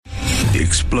The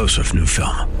explosive new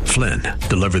film, Flynn,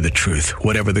 deliver the truth,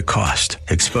 whatever the cost,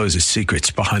 exposes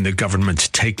secrets behind the government's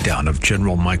takedown of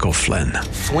General Michael Flynn.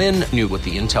 Flynn knew what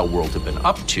the intel world had been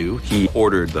up to. He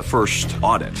ordered the first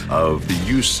audit of the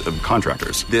use of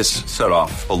contractors. This set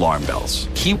off alarm bells.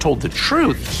 He told the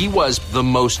truth. He was the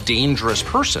most dangerous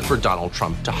person for Donald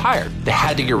Trump to hire. They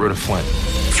had to get rid of Flynn.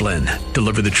 Flynn,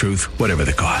 deliver the truth, whatever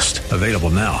the cost. Available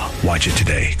now. Watch it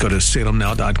today. Go to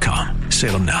salemnow.com.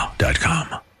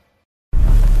 salemnow.com.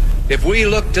 If we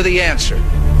look to the answer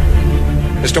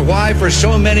as to why for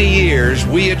so many years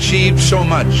we achieved so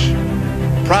much,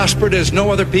 prospered as no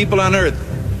other people on earth,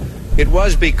 it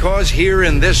was because here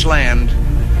in this land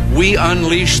we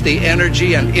unleashed the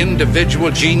energy and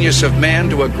individual genius of man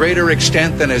to a greater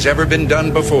extent than has ever been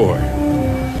done before.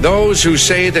 Those who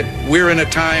say that we're in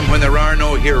a time when there are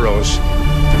no heroes,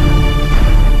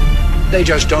 they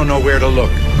just don't know where to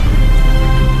look.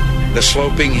 The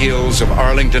sloping hills of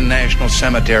Arlington National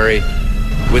Cemetery,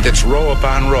 with its row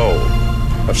upon row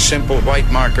of simple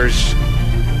white markers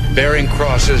bearing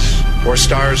crosses or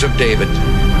stars of David,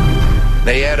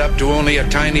 they add up to only a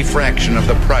tiny fraction of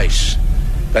the price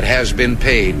that has been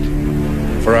paid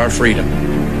for our freedom.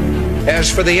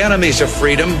 As for the enemies of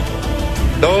freedom,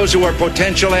 those who are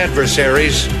potential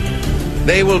adversaries,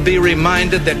 they will be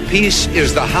reminded that peace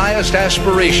is the highest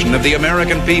aspiration of the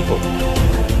American people.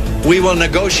 We will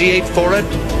negotiate for it,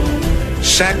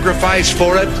 sacrifice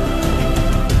for it.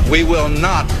 We will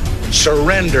not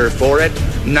surrender for it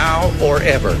now or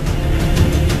ever.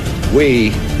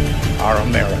 We are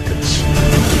Americans.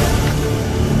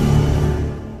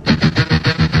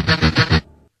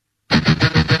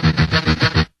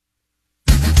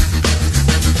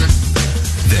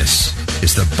 This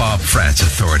is the Bob Frantz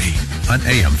Authority on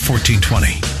AM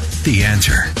 1420. The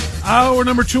Answer. Hour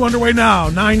number 2 underway now.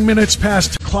 9 minutes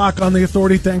past clock on the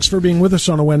Authority. Thanks for being with us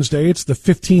on a Wednesday. It's the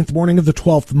 15th morning of the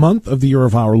 12th month of the year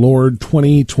of our Lord,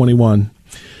 2021.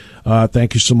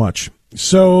 Thank you so much.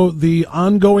 So the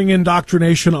ongoing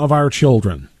indoctrination of our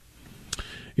children,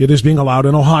 it is being allowed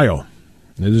in Ohio.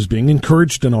 It is being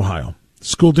encouraged in Ohio.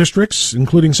 School districts,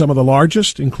 including some of the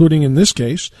largest, including in this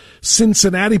case,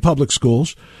 Cincinnati Public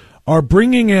Schools, are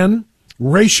bringing in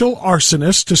racial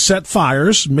arsonists to set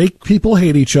fires, make people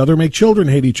hate each other, make children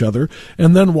hate each other,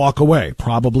 and then walk away,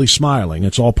 probably smiling.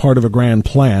 It's all part of a grand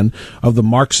plan of the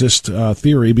Marxist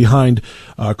theory behind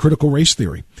critical race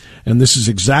theory. And this is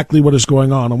exactly what is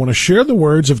going on. I want to share the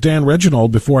words of Dan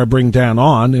Regenold before I bring Dan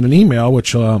on in an email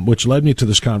which led me to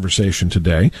this conversation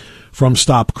today from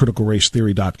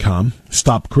StopCriticalRaceTheory.com,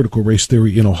 Stop Critical Race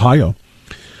Theory in Ohio.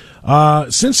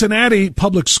 Cincinnati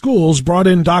Public Schools brought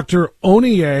in Dr.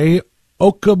 Onye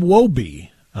Okawobi,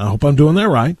 I hope I'm doing that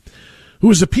right,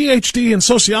 who is a Ph.D. in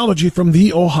sociology from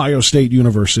The Ohio State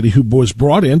University, who was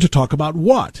brought in to talk about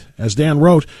what? As Dan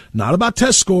wrote, not about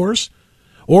test scores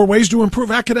or ways to improve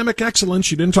academic excellence.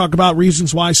 She didn't talk about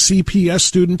reasons why CPS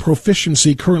student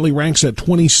proficiency currently ranks at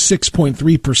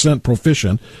 26.3%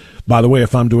 proficient. By the way,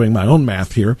 if I'm doing my own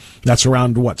math here, that's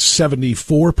around,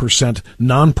 74%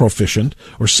 non-proficient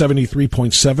or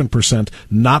 73.7%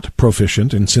 not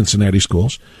proficient in Cincinnati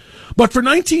schools. But for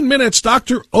 19 minutes,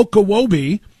 Dr.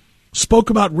 Okawobi spoke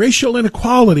about racial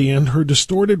inequality and her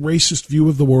distorted racist view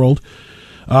of the world.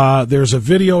 There's a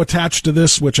video attached to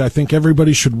this, which I think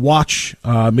everybody should watch.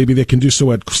 Maybe they can do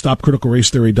so at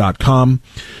StopCriticalRaceTheory.com,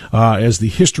 as the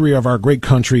history of our great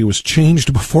country was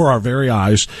changed before our very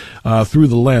eyes through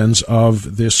the lens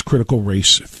of this critical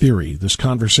race theory. This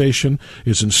conversation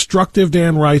is instructive,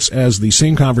 Dan writes, as the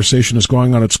same conversation is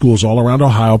going on at schools all around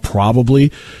Ohio,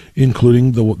 probably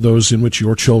including those in which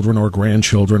your children or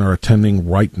grandchildren are attending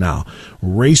right now.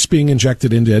 Race being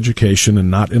injected into education and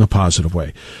not in a positive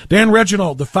way. Dan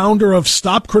Regenold, the founder of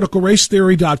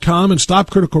StopCriticalRaceTheory.com and Stop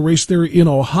Critical Race Theory in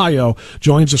Ohio,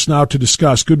 joins us now to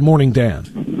discuss. Good morning,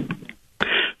 Dan.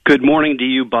 Good morning to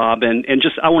you, Bob, and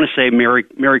just I want to say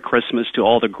Merry Christmas to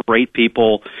all the great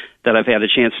people that I've had a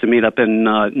chance to meet up in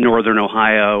northern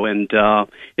Ohio, and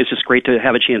it's just great to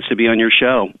have a chance to be on your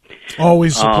show.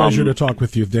 Always a pleasure to talk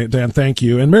with you, Dan. Thank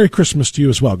you, and Merry Christmas to you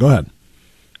as well. Go ahead.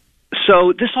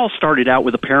 So this all started out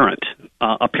with a parent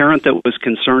that was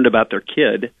concerned about their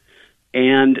kid,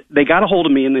 and they got a hold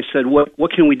of me and they said,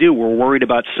 what can we do? We're worried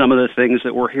about some of the things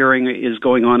that we're hearing is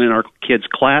going on in our kid's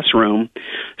classroom.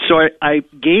 So I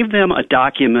gave them a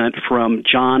document from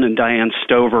John and Diane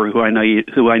Stover, who I know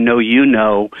you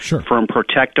know, sure, from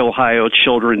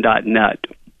ProtectOhioChildren.net.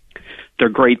 They're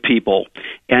great people.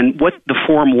 And what the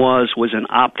form was an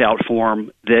opt-out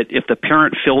form that if the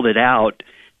parent filled it out,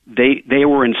 they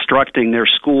were instructing their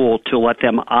school to let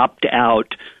them opt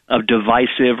out of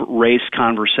divisive race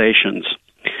conversations.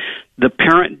 The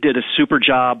parent did a super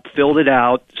job, filled it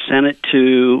out, sent it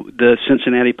to the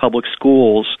Cincinnati Public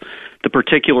Schools. The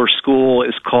particular school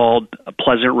is called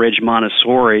Pleasant Ridge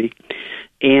Montessori.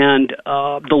 And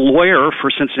the lawyer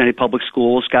for Cincinnati Public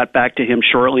Schools got back to him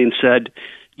shortly and said,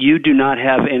 you do not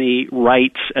have any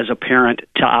rights as a parent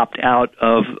to opt out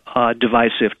of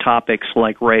divisive topics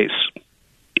like race.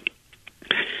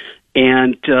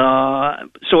 And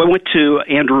so I went to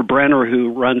Andrew Brenner,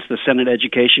 who runs the Senate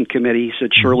Education Committee. He said,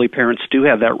 surely parents do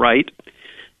have that right.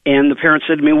 And the parent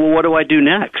said to me, well, what do I do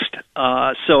next?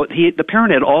 So the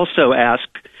parent had also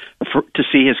asked to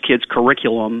see his kid's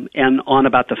curriculum, and on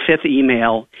about the fifth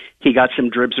email, he got some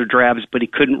dribs or drabs, but he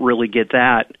couldn't really get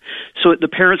that. So the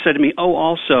parent said to me, oh,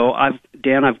 also, I've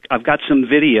got some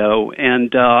video,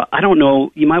 and I don't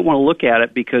know, you might want to look at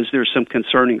it because there's some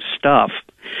concerning stuff.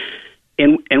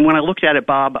 And when I looked at it,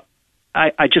 Bob,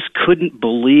 I just couldn't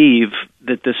believe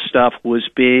that this stuff was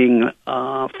being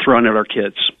thrown at our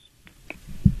kids.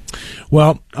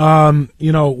 Well,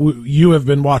 you have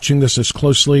been watching this as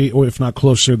closely, or if not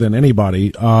closer than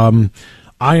anybody. I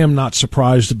am not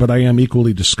surprised, but I am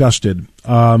equally disgusted.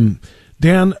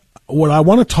 Dan, what I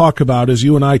want to talk about, as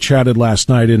you and I chatted last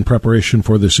night in preparation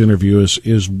for this interview,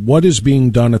 is what is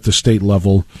being done at the state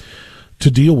level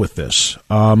to deal with this.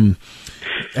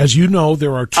 As you know,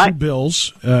 there are two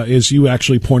bills, as you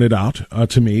actually pointed out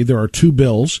to me. There are two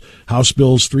bills, House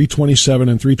Bills 327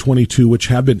 and 322, which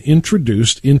have been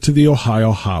introduced into the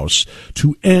Ohio House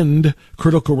to end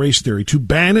critical race theory, to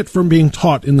ban it from being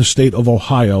taught in the state of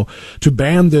Ohio, to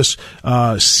ban this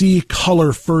see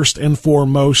color first and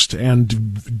foremost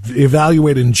and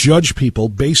evaluate and judge people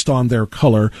based on their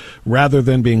color rather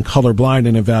than being colorblind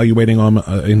and evaluating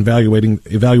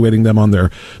them on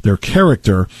their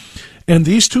character. And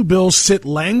these two bills sit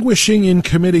languishing in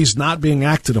committees not being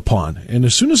acted upon. And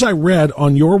as soon as I read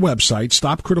on your website,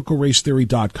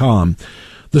 stopcriticalracetheory.com,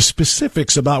 the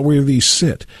specifics about where these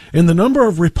sit and the number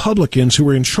of Republicans who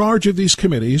are in charge of these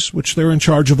committees, which they're in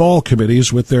charge of all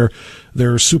committees with their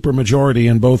supermajority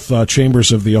in both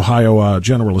chambers of the Ohio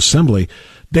General Assembly,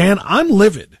 Dan, I'm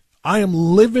livid. I am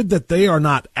livid that they are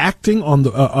not acting on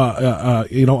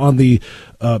the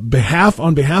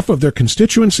behalf of their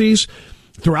constituencies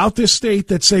throughout this state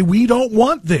that say, we don't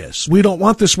want this. We don't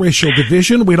want this racial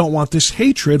division. We don't want this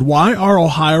hatred. Why are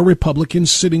Ohio Republicans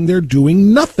sitting there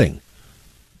doing nothing?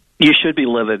 You should be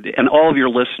livid, and all of your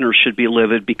listeners should be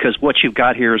livid, because what you've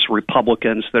got here is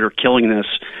Republicans that are killing this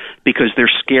because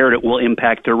they're scared it will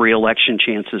impact their reelection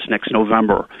chances next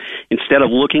November. Instead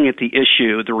of looking at the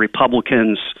issue, the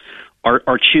Republicans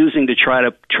are choosing to try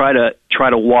to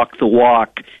walk the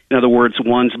walk. In other words,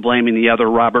 one's blaming the other.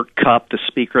 Robert Cupp, the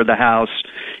Speaker of the House,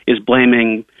 is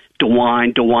blaming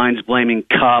DeWine. DeWine's blaming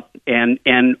Cupp, and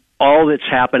all that's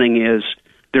happening is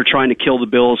they're trying to kill the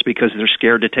bills because they're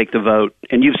scared to take the vote.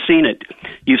 And you've seen it,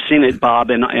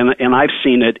 Bob, and I've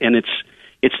seen it, and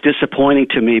it's disappointing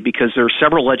to me because there are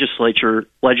several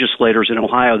legislators in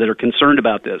Ohio that are concerned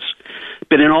about this.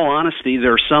 But in all honesty,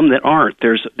 there are some that aren't.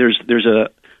 There's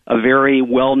a very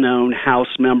well-known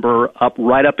House member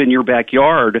right up in your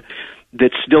backyard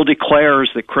that still declares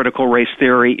that critical race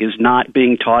theory is not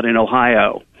being taught in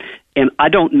Ohio. And I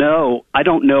don't know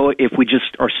if we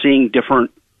just are seeing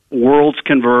different worlds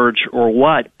converge or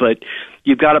what, but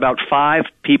you've got about 4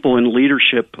 people in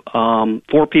leadership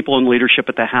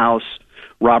at the House: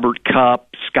 Robert Cupp,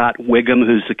 Scott Wiggum,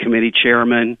 who's the committee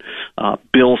chairman,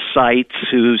 Bill Seitz,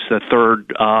 who's the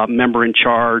third member in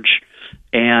charge,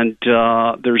 and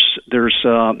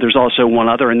there's also one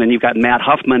other, and then you've got Matt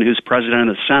Huffman, who's president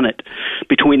of the Senate.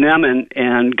 Between them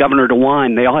and Governor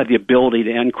DeWine, they all have the ability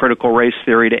to end critical race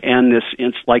theory, to end this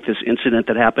incident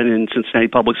that happened in Cincinnati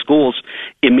Public Schools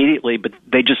immediately, but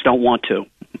they just don't want to.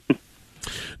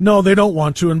 No, they don't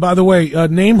want to. And by the way,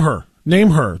 name her,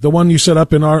 the one you set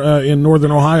up in our in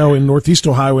northern Ohio, in northeast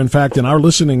Ohio, in fact, in our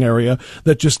listening area,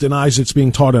 that just denies it's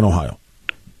being taught in Ohio.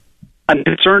 I'm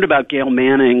concerned about Gail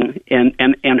Manning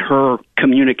and her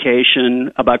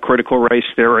communication about critical race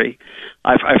theory.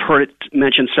 I've heard it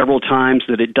mentioned several times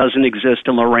that it doesn't exist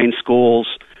in Lorraine schools.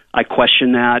 I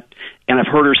question that, and I've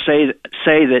heard her say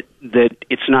that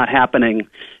it's not happening.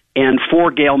 And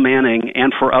for Gail Manning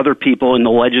and for other people in the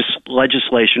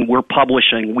legislation,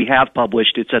 we have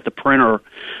published, it's at the printer,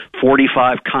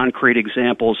 45 concrete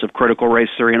examples of critical race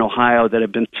theory in Ohio that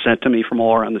have been sent to me from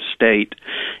all around the state.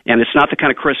 And it's not the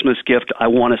kind of Christmas gift I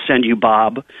want to send you,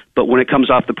 Bob, but when it comes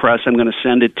off the press, I'm going to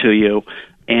send it to you.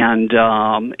 And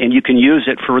you can use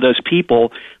it for those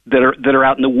people that are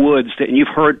out in the woods. And you've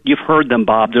heard them,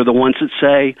 Bob. They're the ones that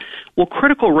say, well,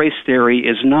 critical race theory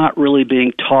is not really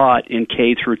being taught in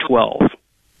K through 12.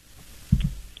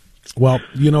 Well,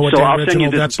 you know what, so Dan I'll Reginald,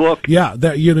 send you this book. Yeah,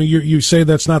 that you say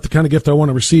that's not the kind of gift I want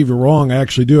to receive. You're wrong. I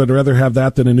actually do. I'd rather have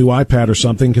that than a new iPad or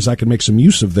something because I can make some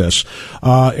use of this.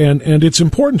 And it's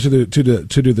important to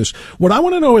do this. What I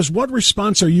want to know is what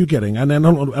response are you getting? And I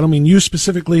don't mean you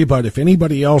specifically, but if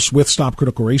anybody else with Stop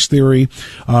Critical Race Theory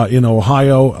in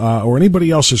Ohio or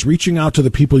anybody else is reaching out to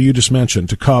the people you just mentioned,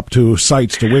 to Cupp, to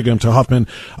Seitz, to Wiggum, to Huffman,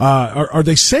 are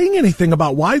they saying anything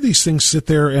about why these things sit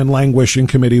there and languish in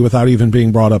committee without even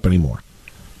being brought up anymore?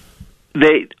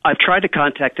 I've tried to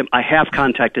contact them. I have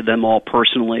contacted them all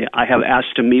personally. I have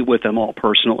asked to meet with them all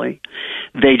personally.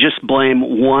 They just blame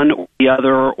one or the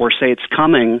other or say it's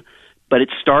coming, but it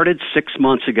started 6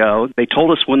 months ago. They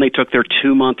told us when they took their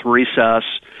 2-month recess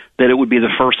that it would be the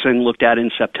first thing looked at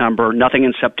in September. Nothing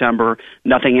in September,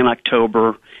 nothing in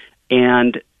October.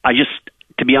 And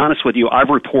to be honest with you, I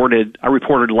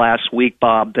reported last week,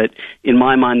 Bob, that in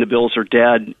my mind the bills are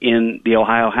dead in the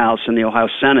Ohio House and the Ohio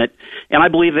Senate, and I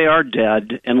believe they are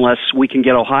dead unless we can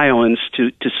get Ohioans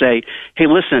to say, hey,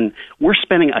 listen, we're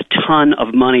spending a ton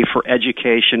of money for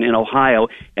education in Ohio.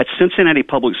 At Cincinnati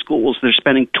Public Schools, they're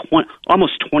spending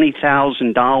almost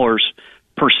 $20,000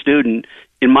 per student.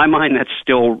 In my mind, that's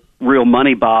still real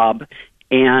money, Bob,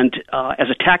 and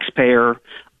as a taxpayer,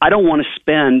 I don't want to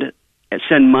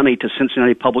send money to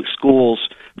Cincinnati Public Schools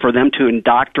for them to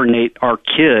indoctrinate our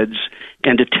kids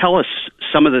and to tell us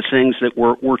some of the things that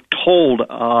we're told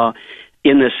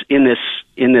in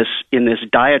this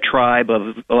diatribe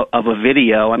of a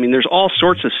video. I mean, there's all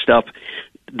sorts of stuff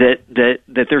that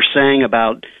they're saying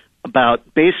about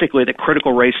basically that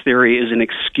critical race theory is an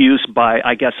excuse by,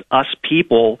 I guess, us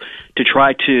people to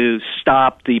try to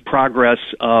stop the progress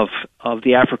of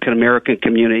the African American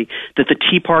community, that the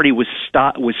Tea Party was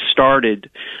started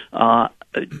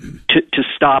to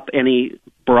stop any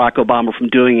Barack Obama from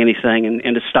doing anything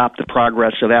and to stop the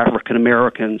progress of African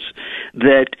Americans,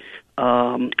 that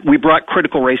we brought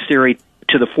critical race theory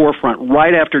to the forefront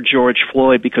right after George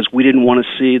Floyd because we didn't want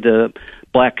to see the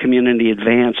black community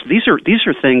advance. These are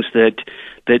things that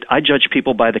I judge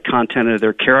people by the content of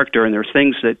their character, and they're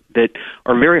things that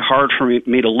are very hard for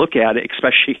me to look at,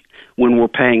 especially when we're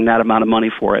paying that amount of money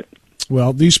for it.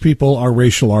 Well, these people are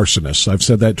racial arsonists. I've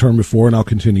said that term before, and I'll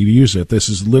continue to use it. This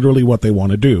is literally what they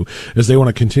want to do, is they want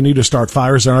to continue to start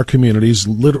fires in our communities,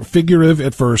 figurative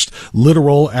at first,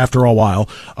 literal after a while,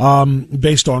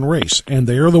 based on race. And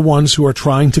they are the ones who are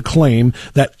trying to claim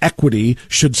that equity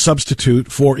should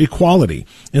substitute for equality.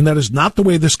 And that is not the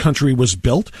way this country was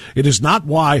built. It is not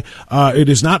why, it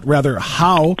is not rather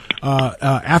how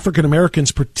African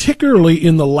Americans, particularly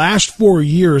in the last 4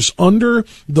 years under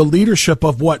the leadership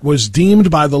of what was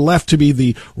deemed by the left to be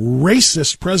the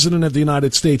racist president of the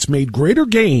United States, made greater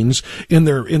gains in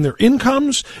their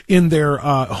incomes, in their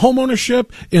home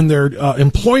ownership, in their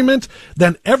employment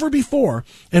than ever before.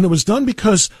 And it was done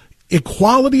because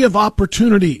equality of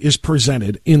opportunity is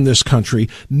presented in this country,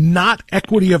 not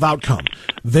equity of outcome.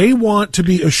 They want to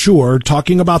be assured,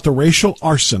 talking about the racial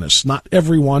arsonists, not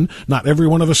everyone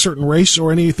of a certain race or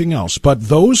anything else, but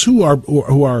those who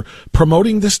are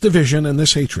promoting this division and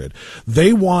this hatred.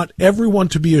 They want everyone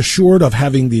to be assured of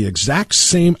having the exact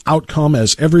same outcome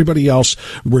as everybody else,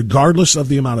 regardless of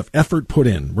the amount of effort put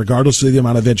in, regardless of the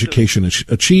amount of education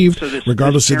achieved,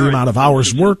 regardless of the amount of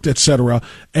hours worked, etc.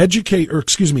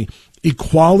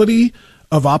 Equality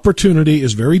of opportunity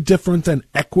is very different than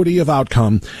equity of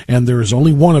outcome, and there is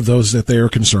only one of those that they are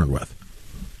concerned with.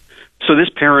 So this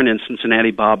parent in Cincinnati,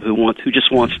 Bob, who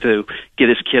just wants to get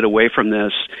his kid away from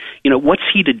this, what's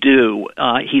he to do?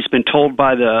 He's been told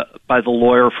by the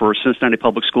lawyer for Cincinnati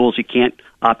Public Schools he can't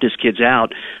opt his kids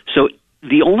out. So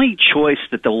the only choice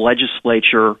that the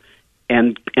legislature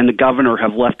and the governor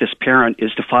have left this parent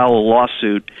is to file a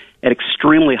lawsuit at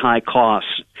extremely high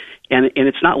costs. And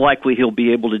it's not likely he'll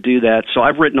be able to do that. So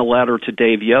I've written a letter to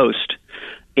Dave Yost,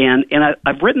 and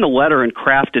I've written a letter and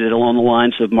crafted it along the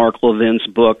lines of Mark Levin's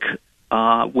book,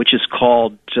 which is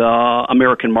called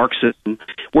American Marxism,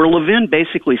 where Levin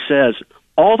basically says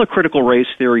all the critical race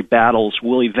theory battles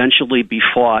will eventually be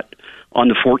fought on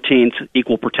the 14th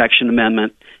Equal Protection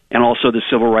Amendment and also the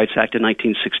Civil Rights Act of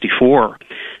 1964.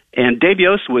 And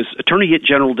Attorney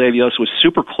General Dave Yost was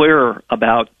super clear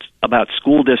about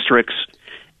school districts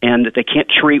and that they can't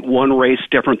treat one race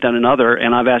different than another.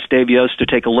 And I've asked Dave Yost to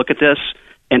take a look at this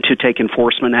and to take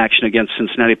enforcement action against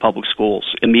Cincinnati Public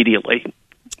Schools immediately.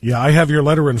 Yeah, I have your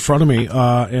letter in front of me,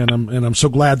 and I'm so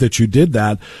glad that you did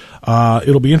that.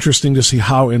 It'll be interesting to see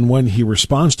how and when he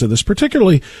responds to this,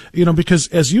 particularly, because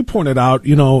as you pointed out,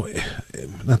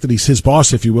 not that he's his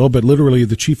boss, if you will, but literally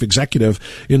the chief executive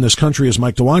in this country is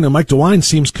Mike DeWine, and Mike DeWine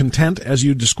seems content, as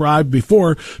you described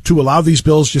before, to allow these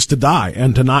bills just to die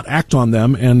and to not act on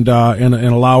them and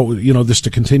allow, this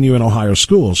to continue in Ohio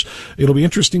schools. It'll be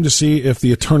interesting to see if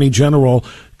the Attorney General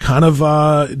kind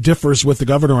of differs with the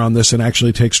governor on this and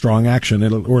actually takes strong action,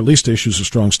 or at least issues a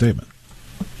strong statement.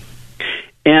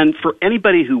 And for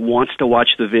anybody who wants to watch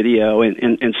the video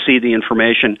and see the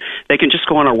information, they can just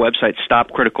go on our website,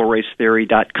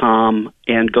 stopcriticalracetheory.com,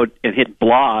 and go and hit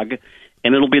blog,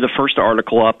 and it'll be the first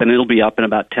article up, and it'll be up in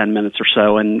about 10 minutes or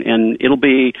so. And it'll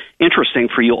be interesting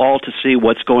for you all to see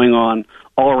what's going on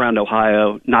all around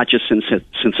Ohio, not just in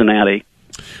Cincinnati.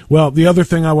 Well, the other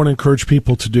thing I want to encourage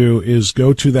people to do is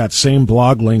go to that same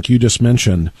blog link you just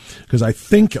mentioned, because I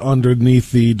think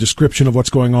underneath the description of what's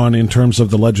going on in terms of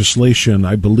the legislation,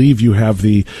 I believe you have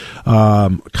the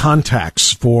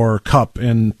contacts for Cupp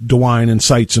and DeWine and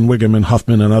Seitz and Wiggum and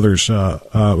Huffman and others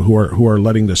who are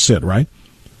letting this sit, right?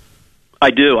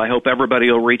 I do. I hope everybody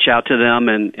will reach out to them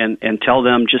and tell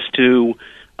them just to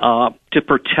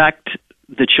protect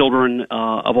the children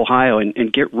of Ohio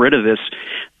and get rid of this.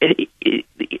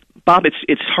 Bob,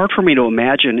 it's hard for me to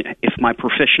imagine if my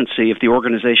proficiency, if the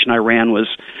organization I ran was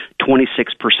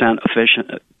 26%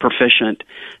 proficient,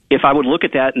 if I would look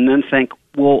at that and then think,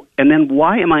 well, and then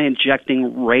why am I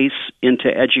injecting race into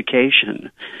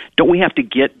education? Don't we have to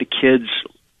get the kids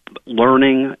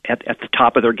learning at the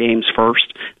top of their games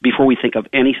first before we think of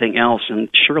anything else? And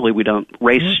surely we don't.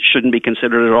 Race shouldn't be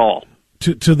considered at all.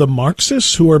 To the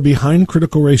Marxists who are behind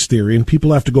critical race theory, and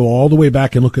people have to go all the way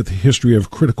back and look at the history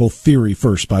of critical theory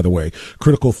first, by the way.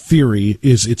 Critical theory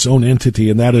is its own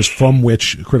entity, and that is from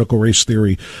which critical race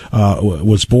theory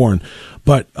was born.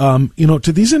 But,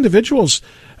 to these individuals,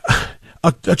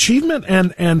 achievement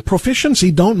and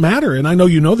proficiency don't matter. And I know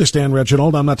you know this, Dan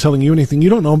Regenold. I'm not telling you anything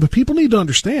you don't know, but people need to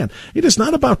understand. It is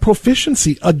not about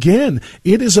proficiency. Again,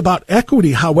 it is about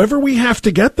equity, however we have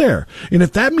to get there. And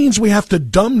if that means we have to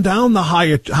dumb down the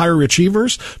higher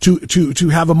achievers to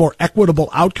have a more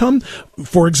equitable outcome,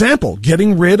 for example,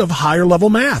 getting rid of higher level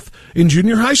math in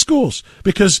junior high schools,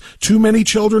 because too many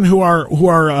children who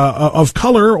are of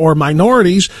color or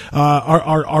minorities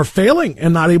are failing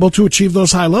and not able to achieve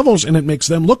those high levels, and it makes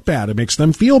them look bad. It makes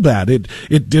them feel bad.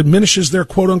 It diminishes their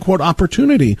quote unquote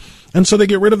opportunity, and so they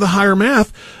get rid of the higher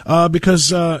math because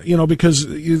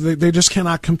they just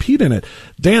cannot compete in it.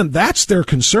 Dan, that's their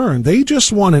concern. They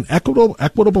just want an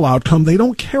equitable outcome. They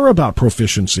don't care about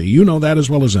proficiency. You know that as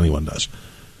well as anyone does.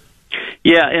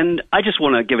 Yeah, and I just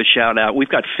want to give a shout-out. We've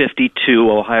got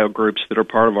 52 Ohio groups that are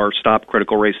part of our Stop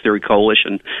Critical Race Theory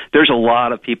Coalition. There's a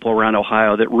lot of people around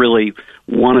Ohio that really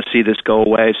want to see this go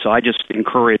away, so I just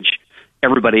encourage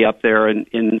everybody up there in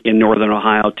northern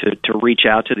Ohio to reach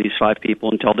out to these 5 people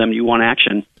and tell them you want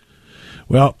action.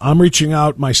 Well, I'm reaching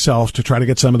out myself to try to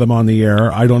get some of them on the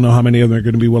air. I don't know how many of them are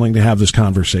going to be willing to have this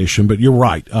conversation, but you're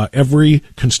right. Every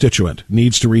constituent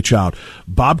needs to reach out.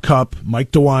 Bob Cupp,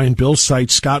 Mike DeWine, Bill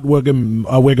Seitz, Scott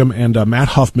Wiggum, and Matt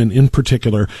Huffman in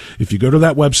particular. If you go to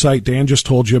that website Dan just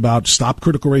told you about,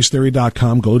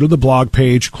 stopcriticalracetheory.com, go to the blog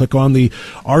page, click on the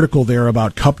article there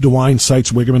about Cupp, DeWine,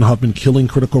 Seitz, Wiggum, and Huffman killing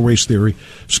critical race theory.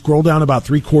 Scroll down about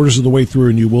 3/4 of the way through,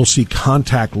 and you will see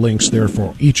contact links there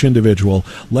for each individual.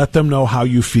 Let them know how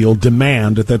you feel.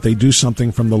 Demand that they do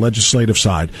something from the legislative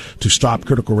side to stop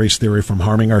critical race theory from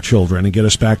harming our children and get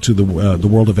us back to the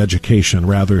world of education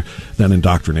rather than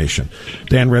indoctrination.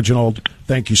 Dan Regenold,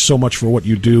 thank you so much for what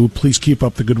you do. Please keep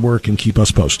up the good work and keep us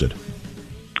posted.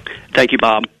 Thank you,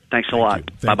 Bob. Thanks a lot.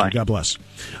 Bye-bye. God bless.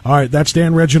 All right, that's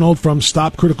Dan Regenold from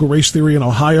Stop Critical Race Theory in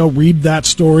Ohio. Read that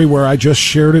story where I just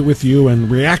shared it with you and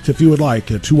react if you would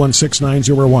like at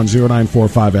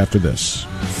 216-901-0945 after this.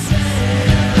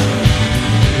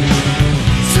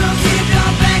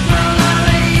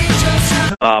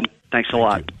 Thanks a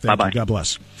lot. Bye-bye. God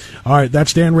bless. All right,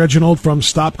 that's Dan Regenold from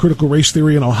Stop Critical Race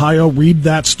Theory in Ohio. Read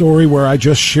that story where I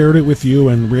just shared it with you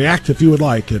and react if you would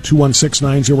like at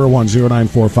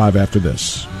 216-901-0945 after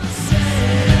this.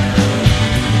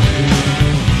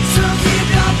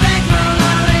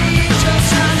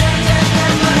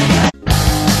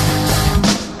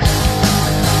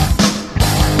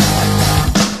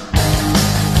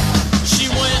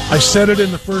 I said it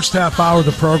in the first half hour of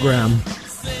the program,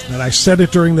 and I said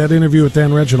it during that interview with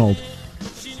Dan Regenold.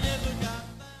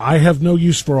 I have no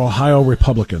use for Ohio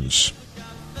Republicans.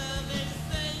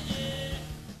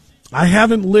 I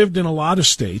haven't lived in a lot of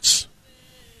states.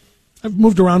 I've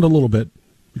moved around a little bit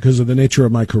because of the nature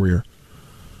of my career.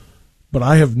 but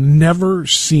I have never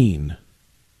seen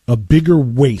a bigger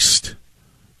waste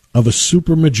of a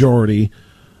supermajority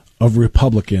of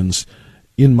Republicans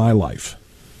in my life.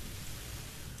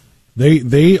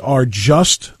 They are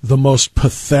just the most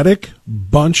pathetic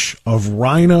bunch of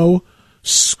rhino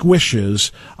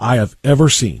squishes I have ever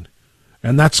seen.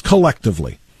 And that's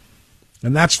collectively.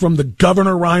 And that's from the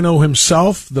Governor Rhino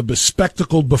himself, the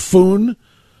bespectacled buffoon,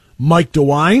 Mike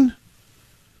DeWine,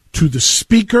 to the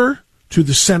Speaker, to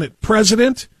the Senate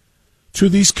President, to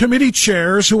these committee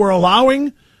chairs who are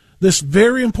allowing this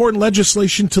very important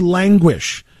legislation to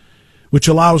languish, which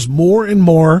allows more and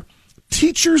more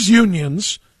teachers'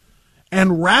 unions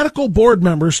and radical board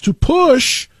members to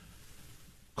push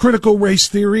critical race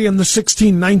theory and the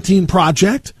 1619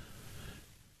 Project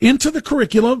into the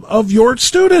curriculum of your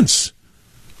students.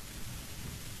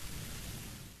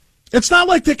 It's not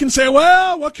like they can say,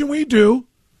 well, what can we do?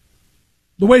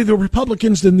 The way the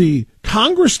Republicans in the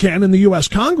Congress can, in the U.S.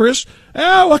 Congress,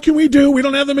 what can we do? We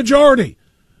don't have the majority.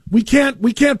 We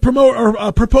can't promote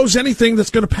or propose anything that's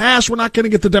going to pass. We're not going to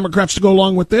get the Democrats to go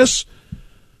along with this.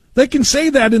 They can say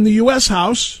that in the U.S.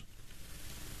 House.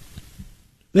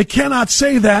 They cannot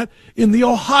say that in the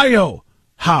Ohio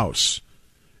House.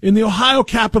 In the Ohio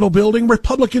Capitol building,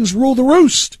 Republicans rule the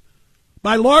roost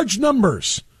by large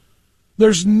numbers.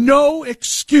 There's no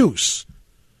excuse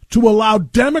to allow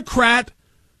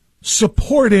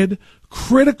Democrat-supported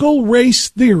critical race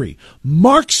theory,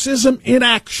 Marxism in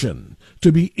action,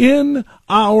 to be in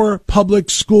our public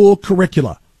school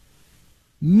curricula.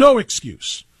 No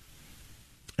excuse.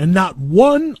 And not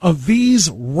one of these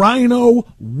rhino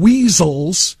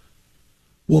weasels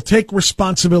will take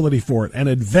responsibility for it and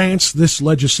advance this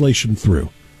legislation through.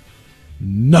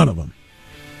 None of them.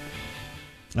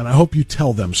 And I hope you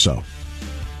tell them so.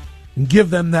 And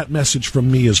give them that message from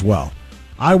me as well.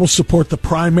 I will support the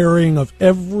primarying of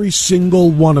every single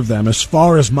one of them as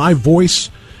far as my voice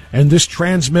and this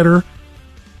transmitter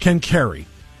can carry.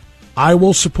 I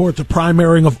will support the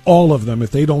primarying of all of them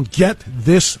if they don't get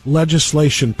this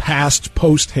legislation passed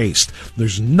post-haste.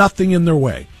 There's nothing in their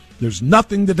way. There's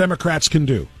nothing the Democrats can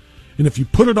do. And if you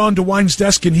put it on DeWine's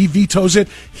desk and he vetoes it,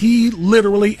 he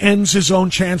literally ends his own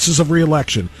chances of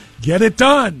re-election. Get it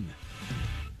done.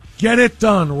 Get it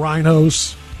done,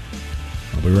 rhinos.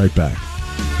 I'll be right back.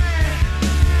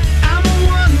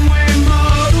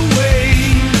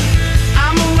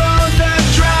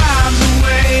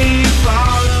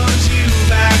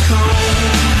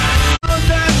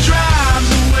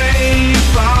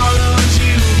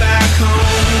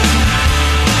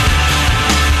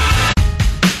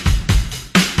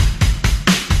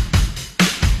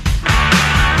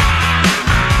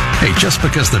 Hey, just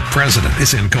because the president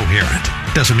is incoherent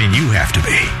doesn't mean you have to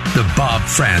be. The Bob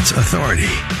Frantz Authority,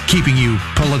 keeping you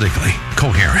politically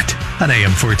coherent. On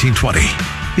AM 1420,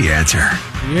 The Answer.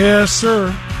 Yes,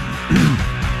 sir.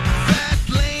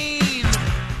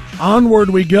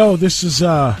 Onward we go. This is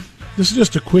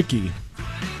just a quickie.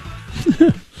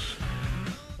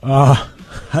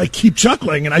 I keep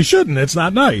chuckling, and I shouldn't. It's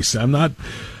not nice.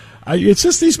 It's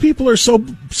just these people are so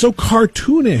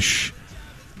cartoonish.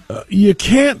 You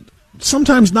can't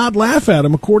sometimes not laugh at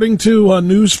them. According to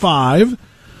News 5,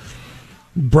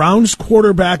 Browns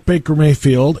quarterback Baker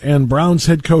Mayfield and Browns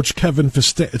head coach Kevin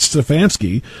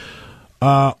Stefanski,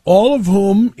 all of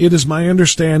whom, it is my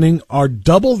understanding, are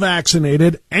double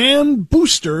vaccinated and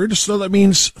boosted, so that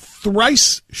means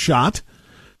thrice shot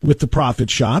with the profit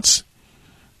shots,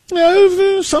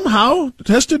 somehow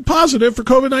tested positive for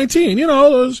COVID-19. You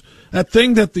know, that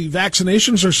thing that the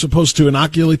vaccinations are supposed to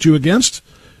inoculate you against.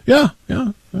 Yeah.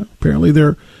 Apparently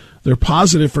they're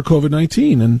positive for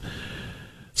COVID-19, and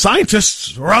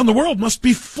scientists around the world must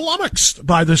be flummoxed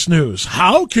by this news.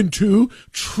 How can two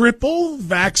triple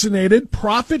vaccinated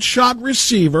profit shot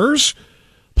receivers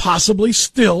possibly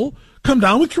still come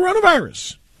down with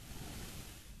coronavirus?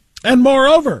 And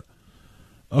moreover,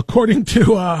 according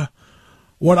to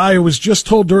what I was just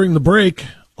told during the break,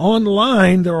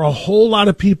 online there are a whole lot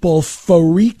of people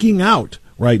freaking out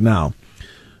right now,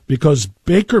 because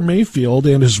Baker Mayfield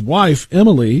and his wife,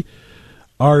 Emily,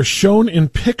 are shown in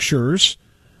pictures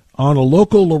on a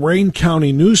local Lorain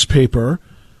County newspaper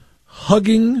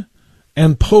hugging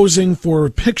and posing for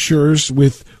pictures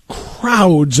with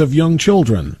crowds of young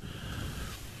children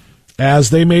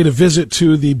as they made a visit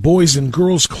to the Boys and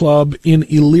Girls Club in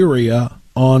Elyria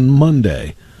on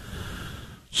Monday.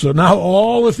 So now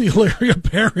all of the Elyria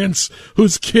parents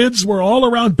whose kids were all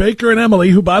around Baker and Emily,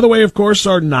 who, by the way, of course,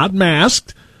 are not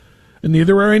masked, and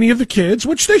neither are any of the kids,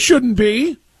 which they shouldn't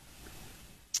be.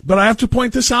 But I have to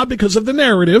point this out because of the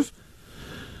narrative.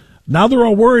 Now they're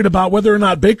all worried about whether or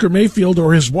not Baker Mayfield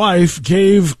or his wife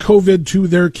gave COVID to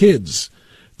their kids.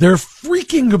 They're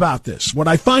freaking about this. What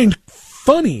I find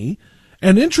funny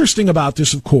and interesting about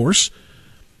this, of course,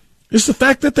 is the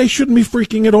fact that they shouldn't be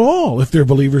freaking at all if they're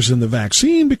believers in the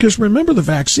vaccine, because remember, the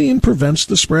vaccine prevents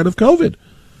the spread of COVID.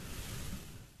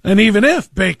 And even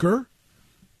if Baker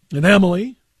and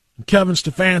Emily and Kevin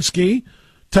Stefanski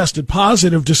tested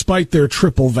positive despite their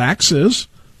triple vaxes,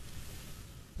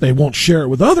 they won't share it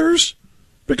with others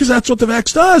because that's what the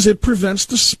vax does. It prevents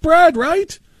the spread,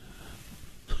 right?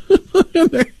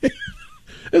 It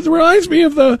reminds me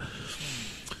of the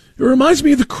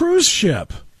cruise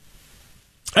ship.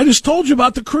 I just told you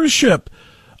about the cruise ship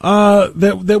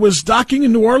that was docking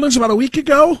in New Orleans about a week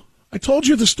ago. I told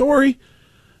you the story.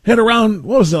 Had around,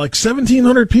 what was it, like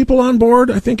 1,700 people on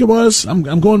board, I think it was. I'm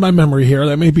going by memory here.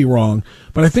 That may be wrong.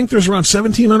 But I think there's around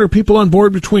 1,700 people on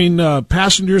board between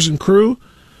passengers and crew.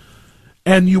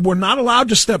 And you were not allowed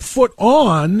to step foot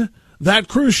on that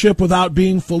cruise ship without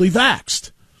being fully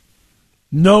vaxxed.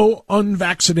 No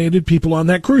unvaccinated people on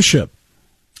that cruise ship.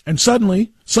 And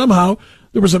suddenly, somehow,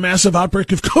 there was a massive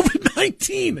outbreak of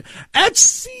COVID-19 at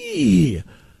sea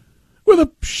with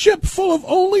a ship full of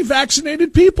only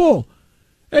vaccinated people.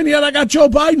 And yet I got Joe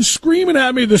Biden screaming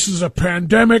at me, this is a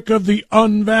pandemic of the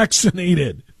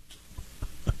unvaccinated.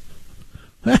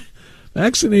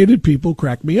 Vaccinated people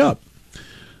crack me up.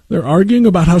 They're arguing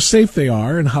about how safe they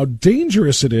are and how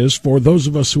dangerous it is for those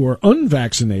of us who are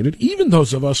unvaccinated, even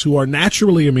those of us who are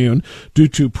naturally immune due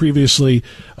to previously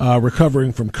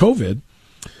recovering from COVID.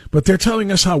 But they're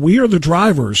telling us how we are the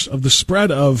drivers of the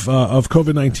spread of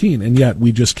COVID-19, and yet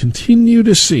we just continue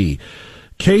to see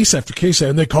case after case,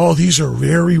 and they call these are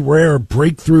very rare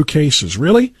breakthrough cases.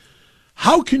 Really?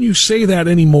 How can you say that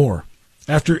anymore?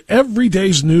 After every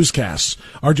day's newscasts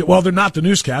are, well, they're not the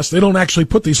newscasts. They don't actually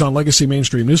put these on legacy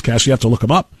mainstream newscasts. You have to look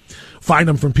them up. Find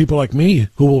them from people like me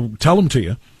who will tell them to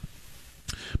you.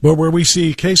 But where we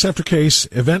see case after case,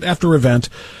 event after event,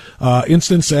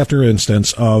 instance after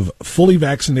instance of fully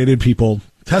vaccinated people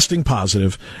testing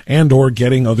positive and or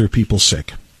getting other people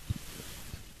sick.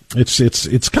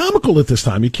 It's comical at this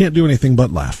time. You can't do anything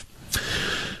but laugh.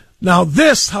 Now,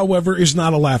 this, however, is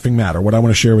not a laughing matter, what I want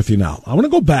to share with you now. I want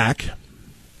to go back.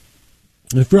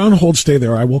 If you're on hold, stay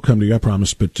there. I will come to you, I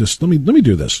promise. But just let me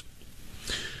do this.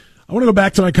 I want to go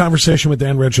back to my conversation with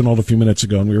Dan Regenold a few minutes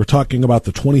ago, and we were talking about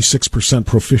the 26%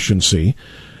 proficiency,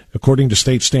 according to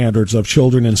state standards, of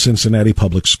children in Cincinnati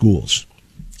public schools.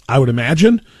 I would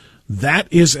imagine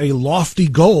that is a lofty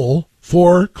goal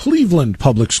for Cleveland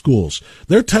public schools.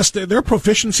 Their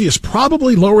proficiency is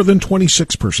probably lower than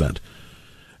 26%.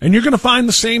 And you're going to find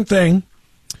the same thing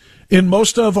in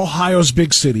most of Ohio's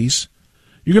big cities.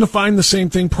 You're going to find the same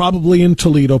thing probably in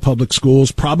Toledo public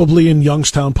schools, probably in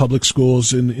Youngstown public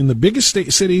schools, in the biggest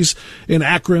cities, in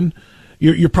Akron.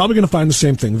 You're probably going to find the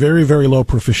same thing, very, very low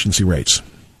proficiency rates.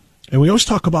 And we always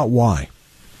talk about why.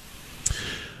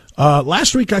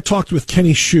 Last week I talked with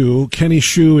Kenny Hsu. Kenny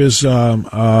Hsu is an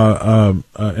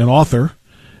author,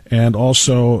 and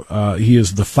also he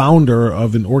is the founder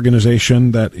of an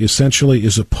organization that essentially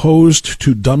is opposed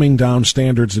to dumbing down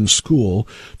standards in school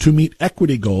to meet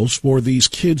equity goals for these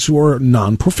kids who are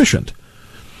non-proficient.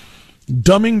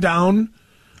 Dumbing down,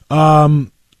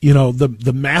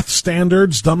 the math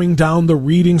standards, dumbing down the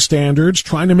reading standards,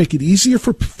 trying to make it easier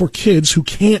for kids who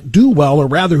can't do well, or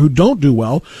rather who don't do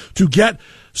well, to get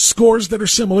scores that are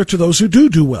similar to those who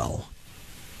do well.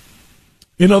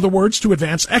 In other words, to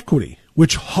advance equity,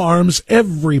 which harms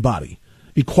everybody.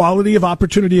 Equality of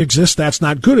opportunity exists. That's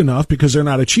not good enough because they're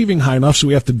not achieving high enough, so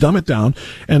we have to dumb it down.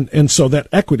 And so that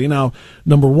equity. Now,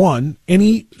 number one,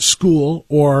 any school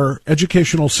or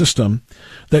educational system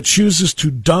that chooses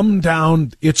to dumb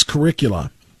down its curricula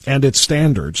and its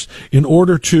standards in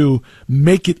order to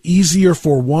make it easier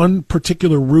for one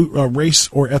particular race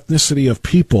or ethnicity of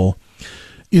people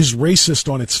is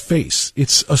racist on its face.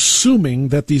 It's assuming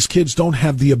that these kids don't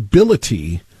have the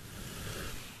ability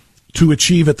to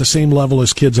achieve at the same level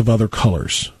as kids of other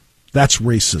colors. That's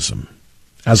racism,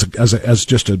 as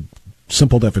just a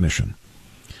simple definition.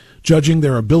 Judging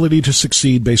their ability to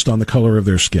succeed based on the color of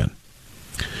their skin.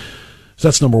 So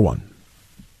that's number one.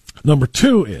 Number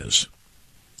two is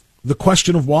the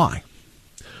question of why.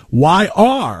 Why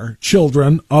are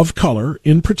children of color,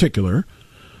 in particular,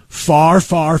 far,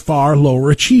 far, far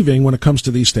lower achieving when it comes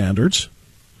to these standards,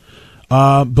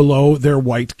 below their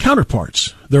white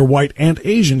counterparts, their white and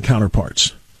Asian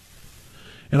counterparts?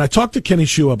 And I talked to Kenny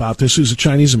Hsu about this, who's a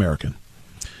Chinese American.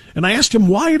 And I asked him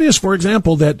why it is, for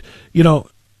example, that,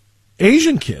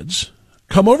 Asian kids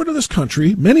come over to this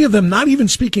country, many of them not even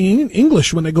speaking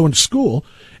English when they go into school,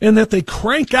 and that they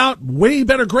crank out way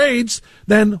better grades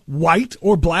than white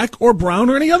or black or brown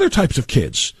or any other types of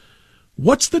kids.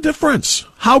 What's the difference?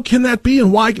 How can that be,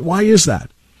 and why is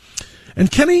that? And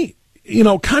Kenny,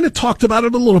 kind of talked about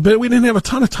it a little bit. We didn't have a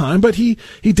ton of time, but he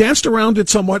danced around it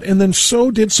somewhat, and then so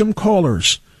did some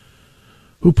callers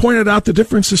who pointed out the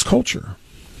difference is culture.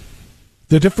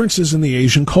 The difference is in the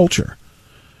Asian culture.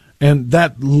 And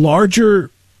that the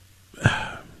larger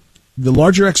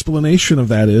explanation of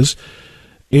that is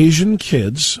Asian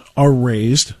kids are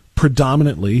raised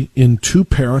predominantly in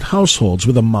two-parent households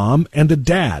with a mom and a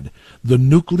dad. The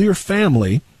nuclear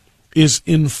family is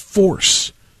in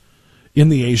force in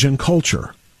the Asian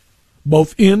culture,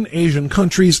 both in Asian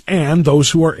countries and those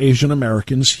who are Asian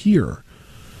Americans here.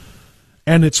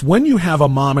 And it's when you have a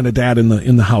mom and a dad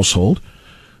in the household,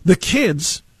 the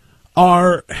kids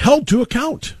are held to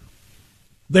account.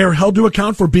 They are held to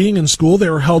account for being in school. They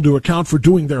are held to account for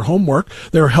doing their homework.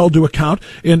 They are held to account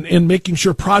in making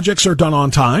sure projects are done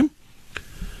on time.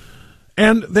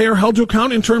 And they are held to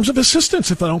account in terms of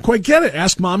assistance. If I don't quite get it,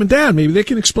 ask mom and dad. Maybe they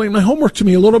can explain my homework to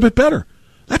me a little bit better.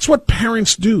 That's what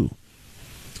parents do.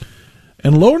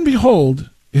 And lo and behold,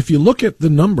 if you look at the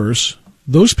numbers,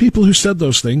 those people who said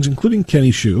those things, including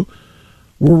Kenny Hsu,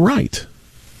 were right.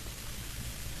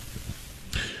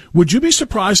 Would you be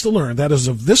surprised to learn that as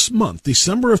of this month,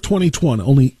 December of 2020,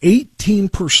 only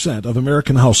 18% of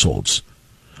American households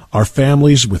are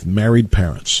families with married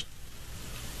parents?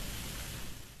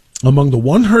 Among the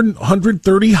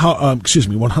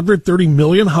 130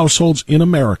 million households in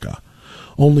America,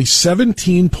 only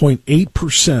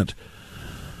 17.8%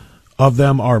 of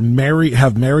them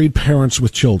have married parents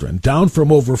with children, down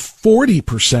from over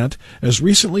 40% as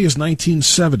recently as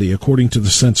 1970, according to the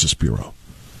Census Bureau.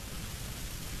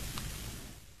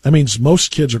 That means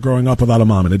most kids are growing up without a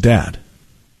mom and a dad.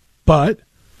 But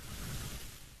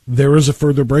there is a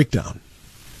further breakdown.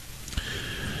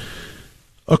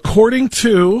 According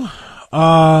to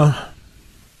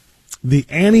the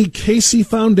Annie Casey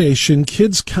Foundation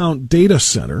Kids Count Data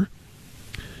Center,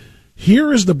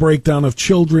 here is the breakdown of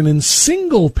children in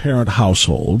single-parent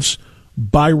households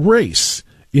by race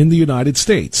in the United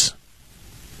States.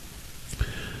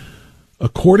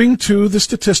 According to the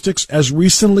statistics as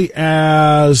recently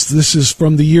as, this is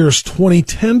from the years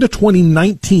 2010 to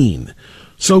 2019,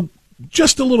 so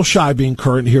just a little shy of being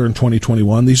current here in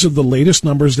 2021. These are the latest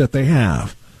numbers that they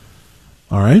have.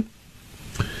 All right?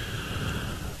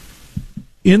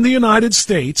 In the United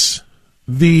States,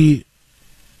 the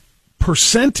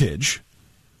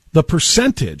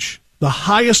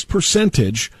highest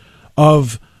percentage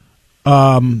of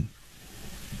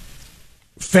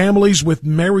families with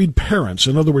married parents,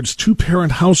 in other words,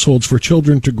 two-parent households for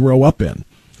children to grow up in,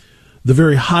 the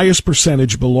very highest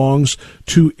percentage belongs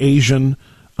to Asian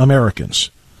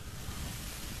Americans.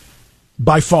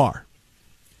 By far.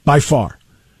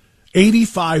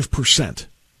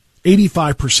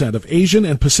 85% of Asian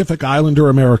and Pacific Islander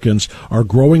Americans are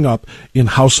growing up in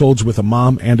households with a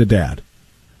mom and a dad.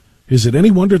 Is it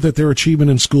any wonder that their achievement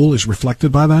in school is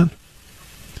reflected by that?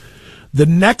 The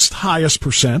next highest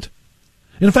percent,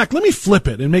 in fact, let me flip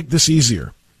it and make this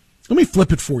easier. Let me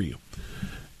flip it for you.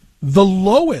 The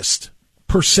lowest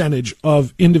percentage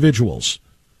of individuals,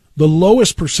 the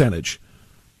lowest percentage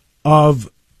of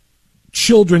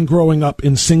children growing up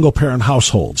in single-parent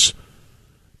households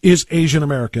is Asian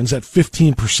Americans at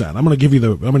 15%. I'm going to give you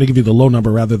the low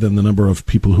number rather than the number of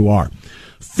people who are.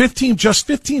 Just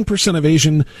 15% of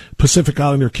Asian Pacific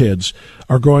Islander kids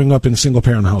are growing up in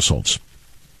single-parent households.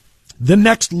 The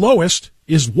next lowest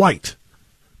is white.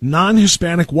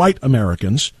 Non-Hispanic white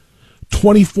Americans,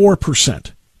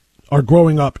 24% are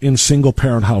growing up in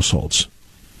single-parent households.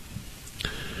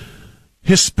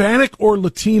 Hispanic or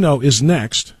Latino is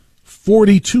next.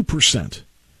 42%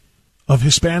 of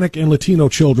Hispanic and Latino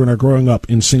children are growing up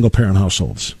in single-parent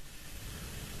households.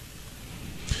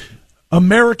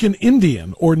 American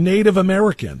Indian or Native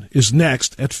American is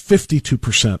next at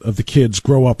 52% of the kids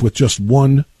grow up with just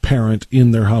one parent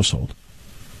in their household.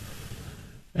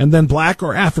 And then black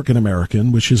or African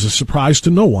American, which is a surprise to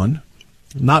no one,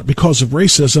 not because of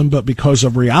racism, but because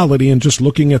of reality. And just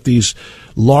looking at these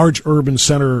large urban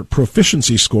center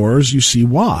proficiency scores, you see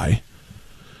why.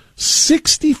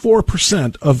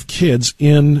 64% of kids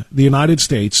in the United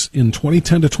States in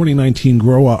 2010 to 2019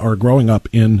 are growing up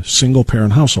in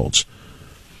single-parent households.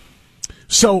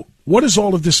 So what does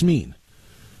all of this mean?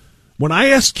 When I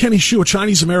asked Kenny Hsu, a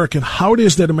Chinese American, how it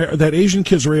is that Asian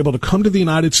kids are able to come to the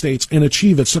United States and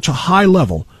achieve at such a high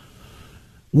level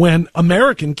when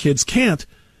American kids can't,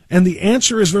 And the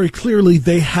answer is very clearly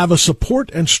they have a support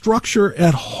and structure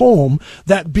at home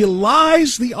that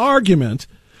belies the argument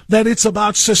that it's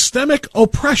about systemic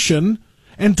oppression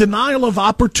and denial of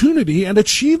opportunity and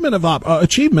achievement by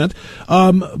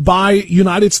the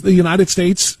United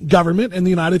States government and the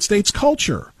United States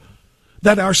culture.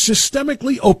 That our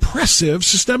systemically oppressive,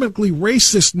 systemically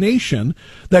racist nation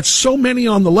that so many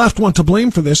on the left want to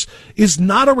blame for this is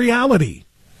not a reality.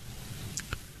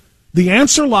 The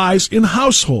answer lies in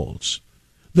households.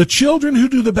 The children who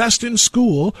do the best in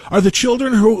school are the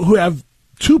children who have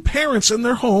two parents in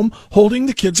their home holding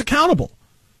the kids accountable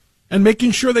and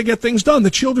making sure they get things done. The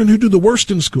children who do the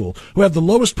worst in school, who have the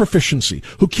lowest proficiency,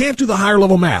 who can't do the higher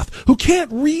level math, who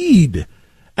can't read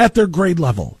at their grade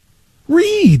level.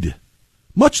 Read,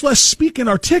 much less speak and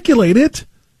articulate it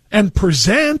and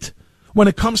present when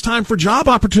it comes time for job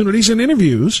opportunities and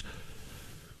interviews,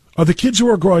 are the kids who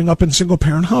are growing up in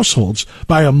single-parent households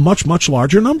by a much, much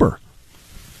larger number.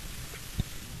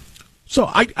 So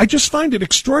I just find it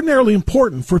extraordinarily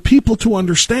important for people to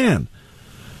understand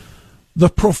the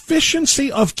proficiency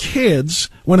of kids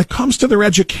when it comes to their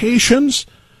educations.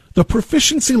 The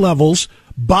proficiency levels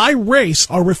by race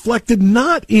are reflected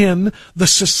not in the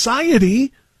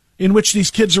society in which these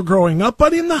kids are growing up,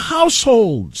 but in the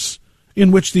households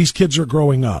in which these kids are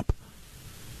growing up.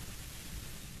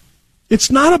 It's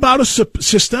not about a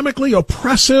systemically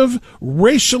oppressive,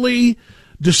 racially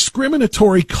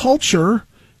discriminatory culture.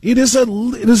 It is a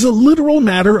literal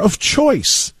matter of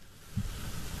choice.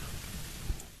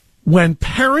 When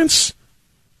parents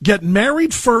get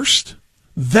married first,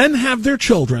 then have their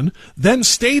children, then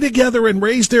stay together and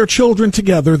raise their children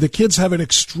together, the kids have an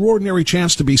extraordinary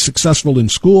chance to be successful in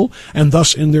school and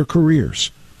thus in their careers.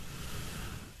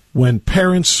 When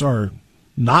parents are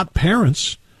not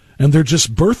parents and they're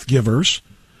just birth givers,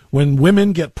 when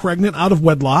women get pregnant out of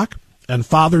wedlock and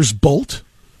fathers bolt,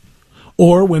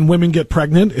 or when women get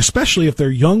pregnant, especially if they're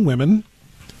young women,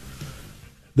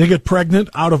 they get pregnant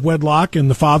out of wedlock and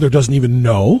the father doesn't even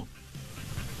know,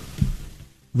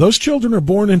 those children are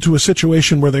born into a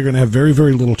situation where they're going to have very,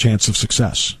 very little chance of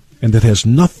success. And that has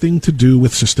nothing to do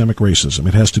with systemic racism.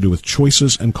 It has to do with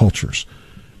choices and cultures.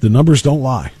 The numbers don't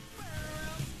lie.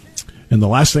 And the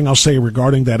last thing I'll say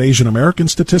regarding that Asian American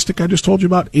statistic I just told you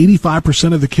about,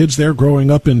 85% of the kids there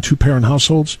growing up in two-parent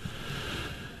households,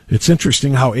 it's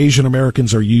interesting how Asian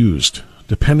Americans are used,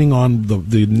 depending on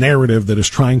the narrative that is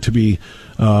trying to be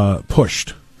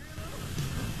pushed.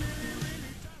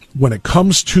 When it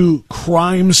comes to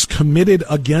crimes committed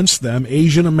against them,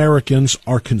 Asian Americans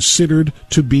are considered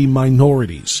to be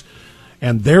minorities.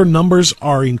 And their numbers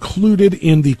are included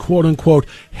in the quote-unquote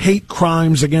hate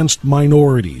crimes against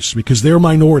minorities because they're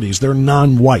minorities, they're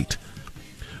non-white.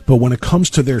 But when it comes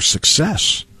to their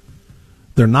success,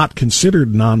 they're not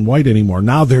considered non-white anymore.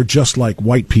 Now they're just like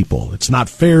white people. It's not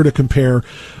fair to compare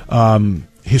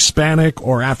Hispanic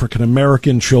or African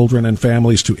American children and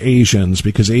families to Asians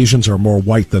because Asians are more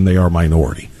white than they are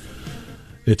minority.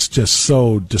 It's just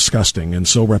so disgusting and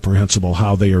so reprehensible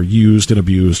how they are used and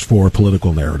abused for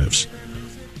political narratives.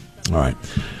 All right.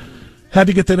 Had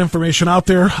to get that information out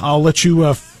there. I'll let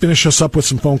you finish us up with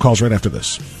some phone calls right after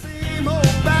this.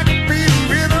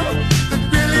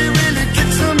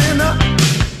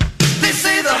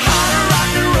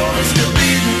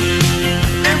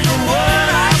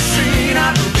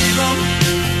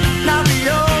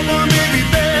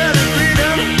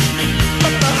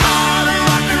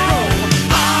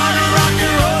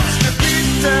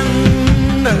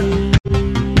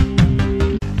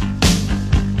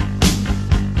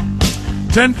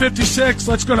 .56,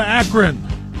 let's go to Akron.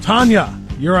 Tanya,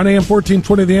 you're on AM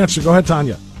 1420, The Answer. Go ahead,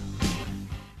 Tanya.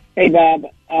 Hey, Bob.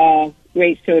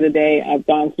 Great show today. I've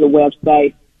gone to the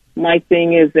website. My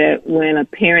thing is that when a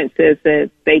parent says that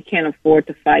they can't afford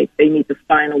to fight, they need to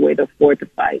find a way to afford to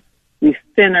fight. We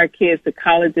send our kids to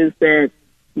colleges that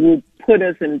will put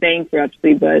us in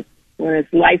bankruptcy, but when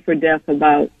it's life or death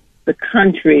about the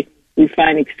country, we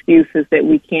find excuses that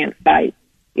we can't fight.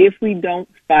 If we don't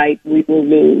fight, we will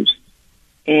lose.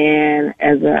 And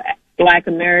as a Black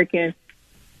American,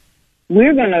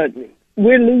 we're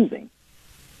losing.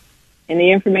 And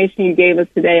the information you gave us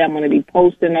today, I'm going to be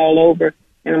posting all over,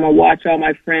 and I'm going to watch all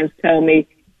my friends tell me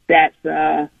that's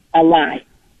a lie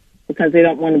because they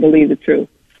don't want to believe the truth.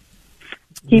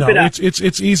 Keep it up.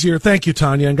 It's easier. Thank you,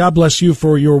 Tanya, and God bless you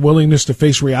for your willingness to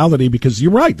face reality, because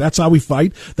you're right. That's how we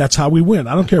fight. That's how we win.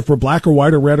 I don't care if we're black or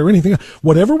white or red or anything.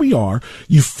 Whatever we are,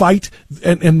 you fight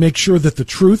and make sure that the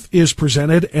truth is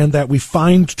presented and that we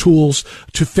find tools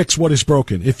to fix what is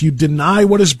broken. If you deny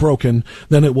what is broken,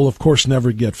 then it will, of course,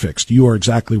 never get fixed. You are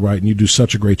exactly right, and you do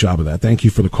such a great job of that. Thank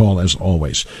you for the call, as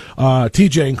always.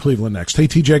 TJ in Cleveland next. Hey,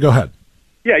 TJ, go ahead.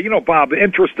 Yeah, Bob,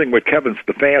 interesting with Kevin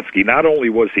Stefanski, not only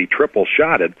was he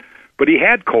triple-shotted, but he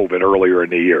had COVID earlier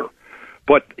in the year.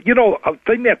 But, a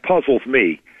thing that puzzles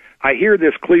me, I hear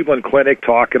this Cleveland Clinic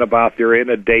talking about they're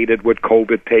inundated with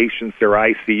COVID patients, their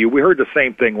ICU. We heard the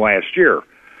same thing last year.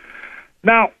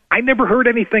 Now, I never heard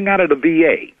anything out of the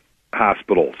VA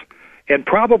hospitals, and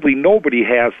probably nobody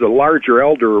has the larger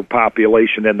elder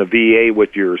population in the VA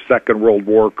with your Second World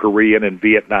War, Korean, and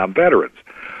Vietnam veterans.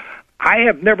 I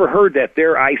have never heard that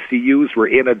their ICUs were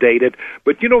inundated,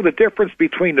 but the difference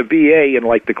between the VA and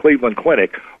like the Cleveland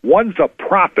Clinic, one's a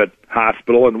profit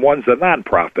hospital and one's a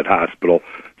non-profit hospital.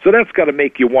 So that's got to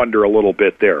make you wonder a little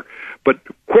bit there. But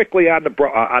quickly on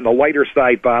the lighter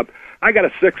side, Bob, I got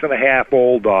a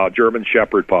 6.5-year-old German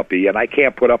Shepherd puppy, and I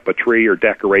can't put up a tree or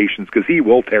decorations because he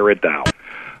will tear it down.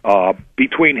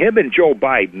 Between him and Joe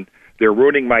Biden, they're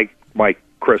ruining my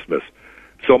Christmas.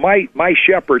 So my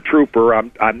Shepherd Trooper,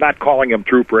 I'm not calling him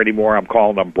Trooper anymore. I'm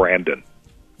calling him Brandon.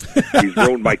 He's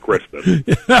ruined my Christmas.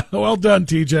 Well done,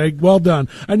 TJ. Well done.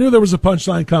 I knew there was a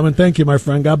punchline coming. Thank you, my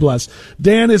friend. God bless.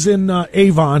 Dan is in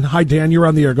Avon. Hi, Dan. You're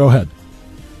on the air. Go ahead.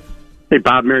 Hey,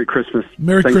 Bob. Merry Christmas.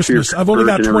 Merry Christmas. I've only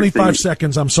got 25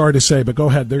 seconds. I'm sorry to say, but go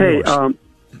ahead. There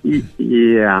yours.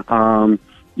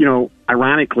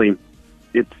 Ironically,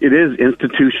 it is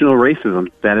institutional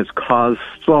racism that has caused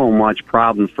so much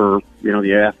problem for,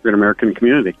 the African American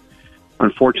community.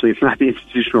 Unfortunately, it's not the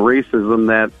institutional racism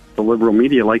that the liberal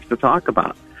media likes to talk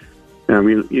about.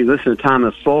 You listen to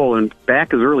Thomas Sowell, and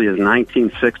back as early as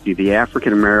 1960, the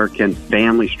African American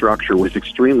family structure was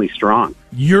extremely strong.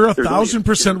 You're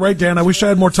 1,000% right, Dan. I wish I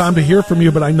had more time to hear from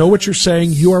you, but I know what you're saying.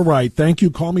 You are right. Thank you.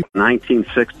 Call me.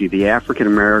 1960, the African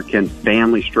American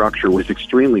family structure was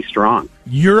extremely strong.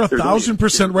 You're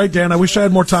 1,000% right, Dan. I wish I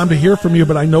had more time to hear from you,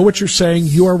 but I know what you're saying.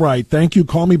 You are right. Thank you.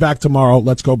 Call me back tomorrow.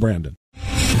 Let's go, Brandon.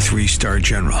 3-star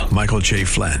General Michael J.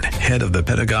 Flynn, head of the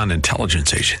Pentagon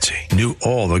Intelligence Agency, knew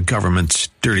all the government's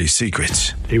dirty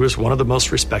secrets. He was one of the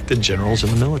most respected generals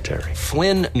in the military.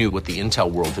 Flynn knew what the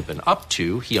intel world had been up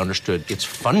to. He understood its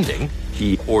funding.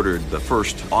 He ordered the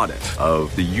first audit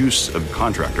of the use of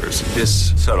contractors.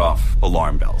 This set off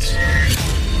alarm bells.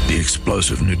 The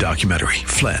explosive new documentary,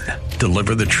 Flynn,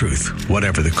 Deliver the Truth,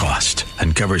 Whatever the Cost,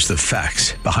 uncovers the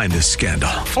facts behind this scandal.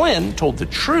 Flynn told the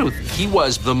truth. He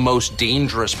was the most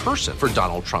dangerous person for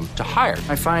Donald Trump to hire.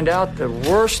 I find out the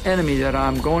worst enemy that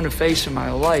I'm going to face in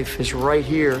my life is right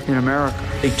here in America.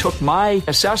 They took my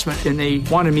assessment and they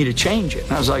wanted me to change it.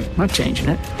 And I was like, I'm not changing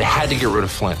it. They had to get rid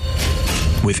of Flynn.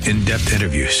 With in-depth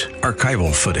interviews,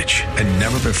 archival footage, and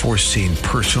never-before-seen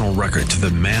personal records of the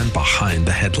man behind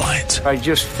the headlines. I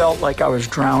just felt like I was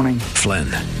drowning. Flynn,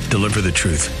 Deliver the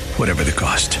Truth, Whatever the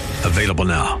Cost. Available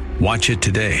now. Watch it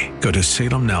today. Go to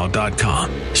salemnow.com.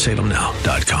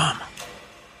 salemnow.com.